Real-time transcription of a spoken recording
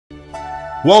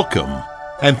Welcome,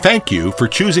 and thank you for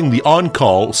choosing the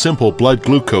on-call simple blood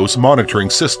glucose monitoring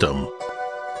system.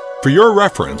 For your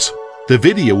reference, the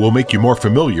video will make you more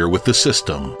familiar with the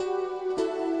system.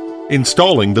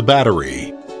 Installing the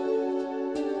battery.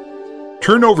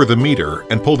 Turn over the meter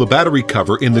and pull the battery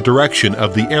cover in the direction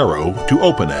of the arrow to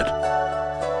open it.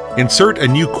 Insert a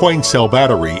new coin cell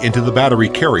battery into the battery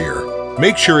carrier.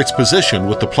 Make sure it's positioned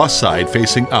with the plus side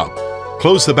facing up.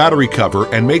 Close the battery cover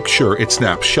and make sure it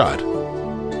snaps shut.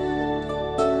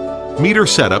 Meter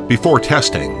setup before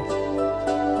testing.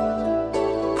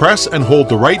 Press and hold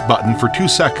the right button for 2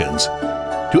 seconds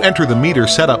to enter the meter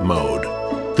setup mode.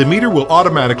 The meter will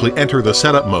automatically enter the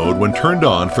setup mode when turned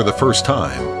on for the first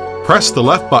time. Press the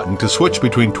left button to switch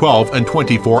between 12 and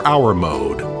 24-hour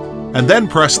mode, and then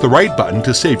press the right button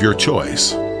to save your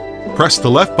choice. Press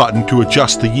the left button to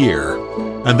adjust the year,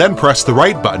 and then press the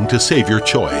right button to save your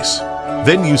choice.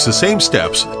 Then use the same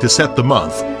steps to set the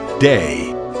month,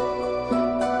 day,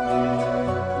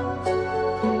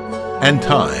 and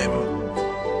time.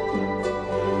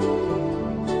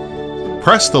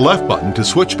 Press the left button to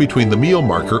switch between the meal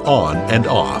marker on and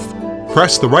off.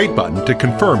 Press the right button to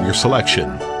confirm your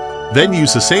selection. Then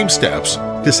use the same steps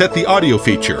to set the audio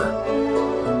feature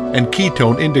and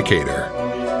ketone indicator.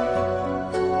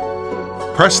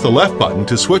 Press the left button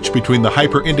to switch between the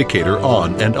hyper indicator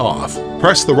on and off.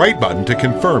 Press the right button to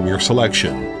confirm your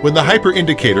selection. When the hyper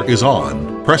indicator is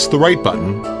on, press the right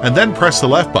button and then press the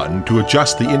left button to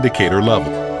adjust the indicator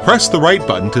level. Press the right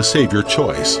button to save your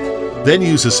choice. Then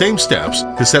use the same steps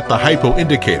to set the hypo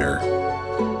indicator.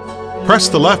 Press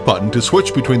the left button to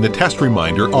switch between the test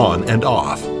reminder on and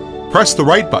off. Press the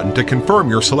right button to confirm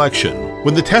your selection.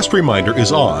 When the test reminder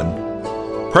is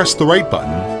on, press the right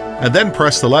button and then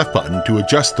press the left button to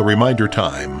adjust the reminder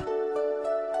time.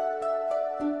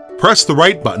 Press the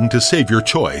right button to save your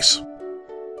choice.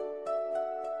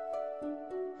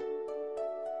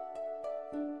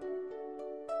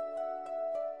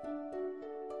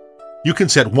 You can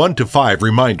set 1 to 5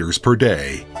 reminders per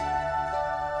day.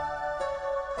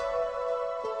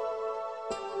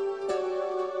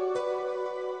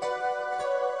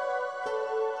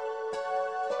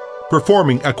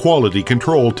 Performing a quality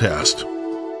control test.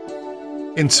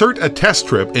 Insert a test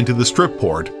strip into the strip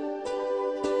port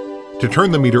to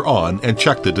turn the meter on and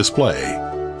check the display.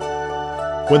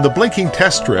 When the blinking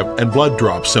test strip and blood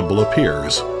drop symbol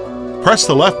appears, press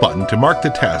the left button to mark the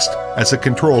test as a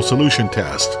control solution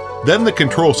test. Then the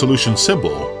control solution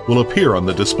symbol will appear on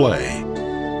the display.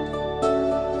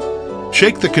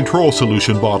 Shake the control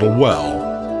solution bottle well.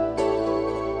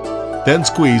 Then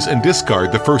squeeze and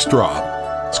discard the first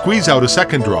drop. Squeeze out a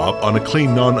second drop on a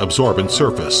clean non-absorbent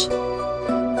surface.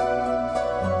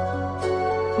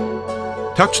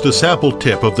 Touch the sample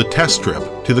tip of the test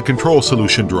strip to the control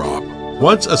solution drop.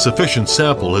 Once a sufficient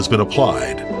sample has been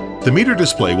applied, the meter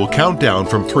display will count down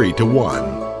from 3 to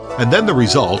 1, and then the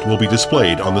result will be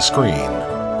displayed on the screen.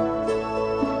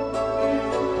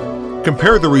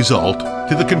 Compare the result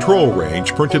to the control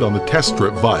range printed on the test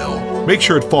strip vial. Make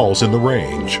sure it falls in the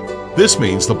range. This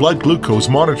means the blood glucose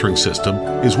monitoring system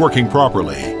is working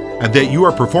properly and that you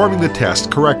are performing the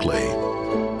test correctly.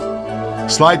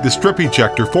 Slide the strip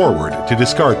ejector forward to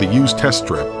discard the used test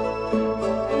strip.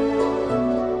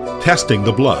 Testing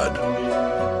the blood.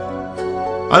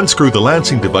 Unscrew the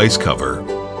lancing device cover.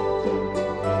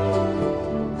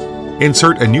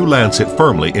 Insert a new lancet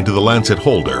firmly into the lancet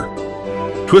holder.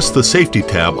 Twist the safety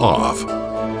tab off.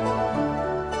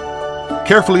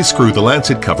 Carefully screw the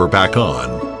lancet cover back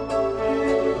on.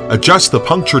 Adjust the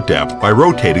puncture depth by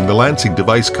rotating the lancing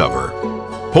device cover.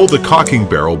 Pull the cocking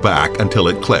barrel back until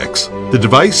it clicks. The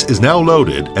device is now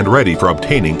loaded and ready for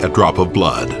obtaining a drop of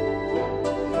blood.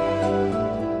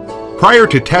 Prior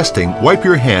to testing, wipe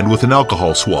your hand with an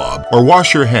alcohol swab or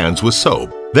wash your hands with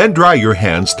soap. Then dry your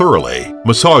hands thoroughly.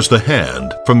 Massage the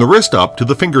hand from the wrist up to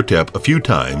the fingertip a few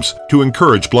times to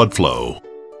encourage blood flow.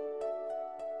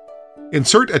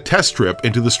 Insert a test strip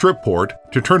into the strip port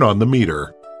to turn on the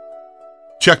meter.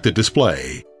 Check the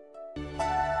display.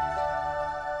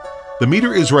 The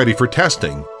meter is ready for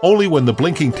testing only when the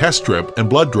blinking test strip and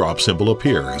blood drop symbol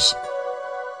appears.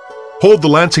 Hold the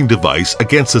lancing device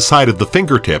against the side of the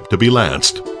fingertip to be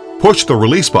lanced. Push the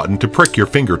release button to prick your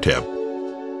fingertip.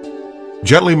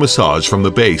 Gently massage from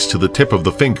the base to the tip of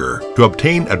the finger to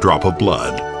obtain a drop of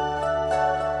blood.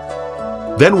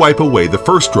 Then wipe away the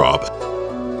first drop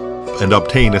and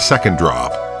obtain a second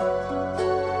drop.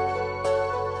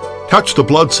 Touch the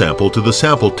blood sample to the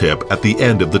sample tip at the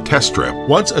end of the test strip.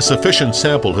 Once a sufficient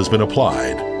sample has been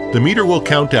applied, the meter will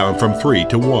count down from 3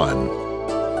 to 1,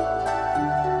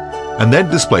 and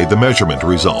then display the measurement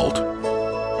result.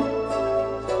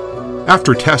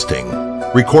 After testing,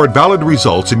 Record valid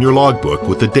results in your logbook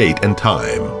with the date and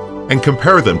time, and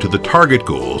compare them to the target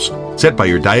goals set by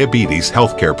your diabetes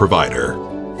healthcare provider.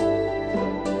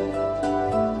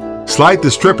 Slide the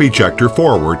strip ejector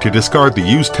forward to discard the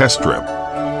used test strip.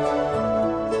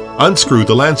 Unscrew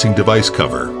the lancing device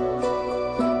cover.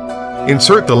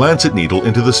 Insert the lancet needle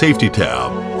into the safety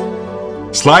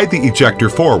tab. Slide the ejector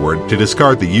forward to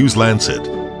discard the used lancet.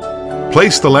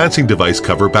 Place the lancing device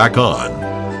cover back on.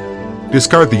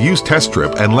 Discard the used test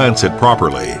strip and lancet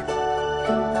properly.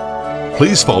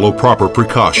 Please follow proper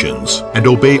precautions and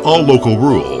obey all local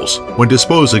rules when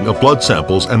disposing of blood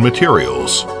samples and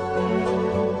materials.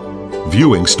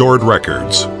 Viewing stored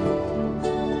records.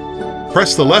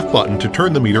 Press the left button to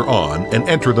turn the meter on and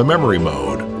enter the memory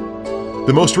mode.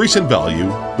 The most recent value,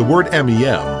 the word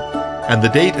MEM, and the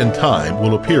date and time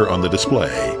will appear on the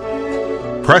display.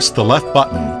 Press the left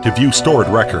button to view stored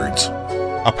records.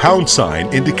 A pound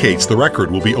sign indicates the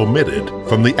record will be omitted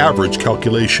from the average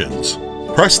calculations.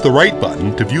 Press the right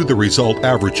button to view the result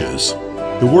averages.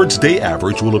 The words day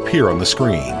average will appear on the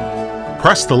screen.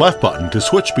 Press the left button to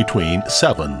switch between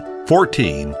 7,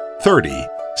 14, 30,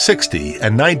 60,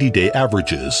 and 90-day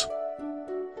averages.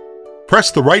 Press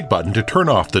the right button to turn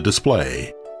off the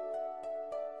display.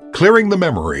 Clearing the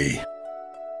memory.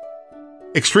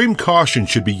 Extreme caution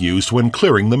should be used when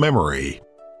clearing the memory.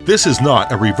 This is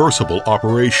not a reversible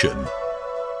operation.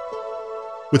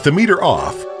 With the meter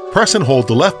off, press and hold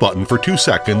the left button for 2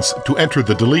 seconds to enter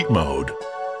the delete mode.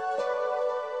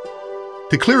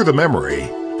 To clear the memory,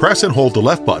 press and hold the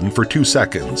left button for 2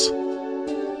 seconds.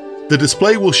 The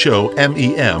display will show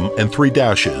MEM and 3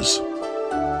 dashes.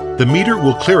 The meter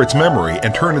will clear its memory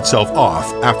and turn itself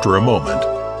off after a moment.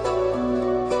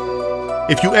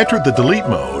 If you entered the delete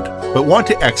mode, but want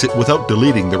to exit without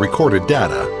deleting the recorded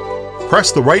data,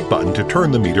 press the right button to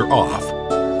turn the meter off.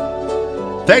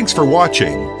 Thanks for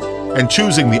watching and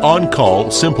choosing the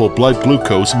On-Call Simple Blood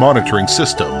Glucose Monitoring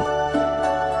System.